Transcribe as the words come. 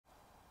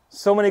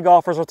So many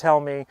golfers will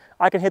tell me,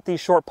 I can hit these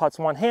short putts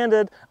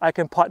one-handed, I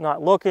can putt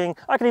not looking,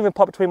 I can even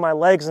putt between my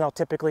legs and I'll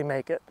typically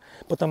make it.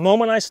 But the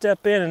moment I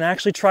step in and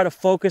actually try to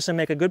focus and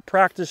make a good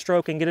practice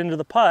stroke and get into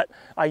the putt,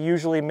 I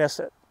usually miss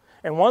it.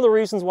 And one of the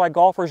reasons why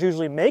golfers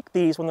usually make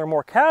these when they're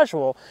more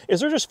casual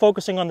is they're just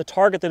focusing on the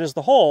target that is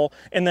the hole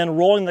and then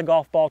rolling the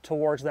golf ball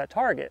towards that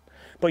target.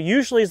 But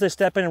usually as they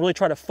step in and really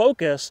try to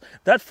focus,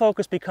 that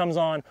focus becomes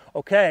on,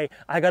 okay,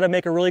 I got to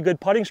make a really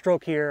good putting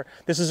stroke here.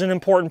 This is an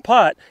important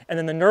putt. And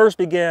then the nerves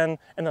begin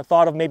and the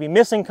thought of maybe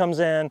missing comes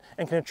in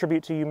and can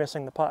contribute to you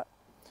missing the putt.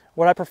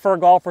 What I prefer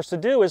golfers to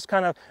do is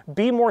kind of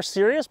be more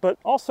serious, but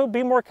also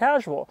be more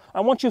casual. I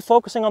want you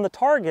focusing on the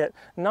target,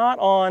 not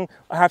on,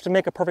 I have to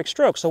make a perfect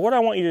stroke. So what I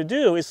want you to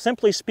do is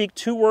simply speak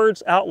 2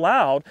 words out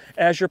loud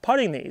as you're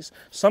putting these.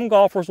 Some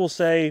golfers will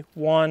say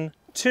 1,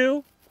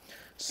 2.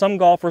 Some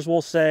golfers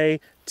will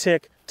say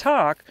tick,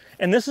 tock.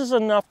 And this is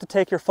enough to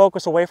take your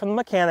focus away from the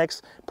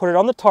mechanics, put it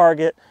on the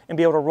target, and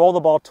be able to roll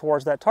the ball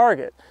towards that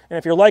target. And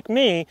if you're like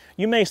me,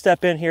 you may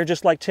step in here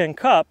just like Tin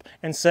Cup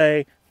and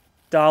say,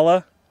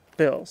 dollar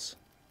bills.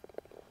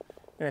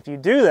 And if you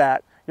do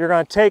that, you're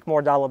going to take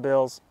more dollar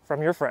bills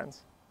from your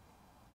friends.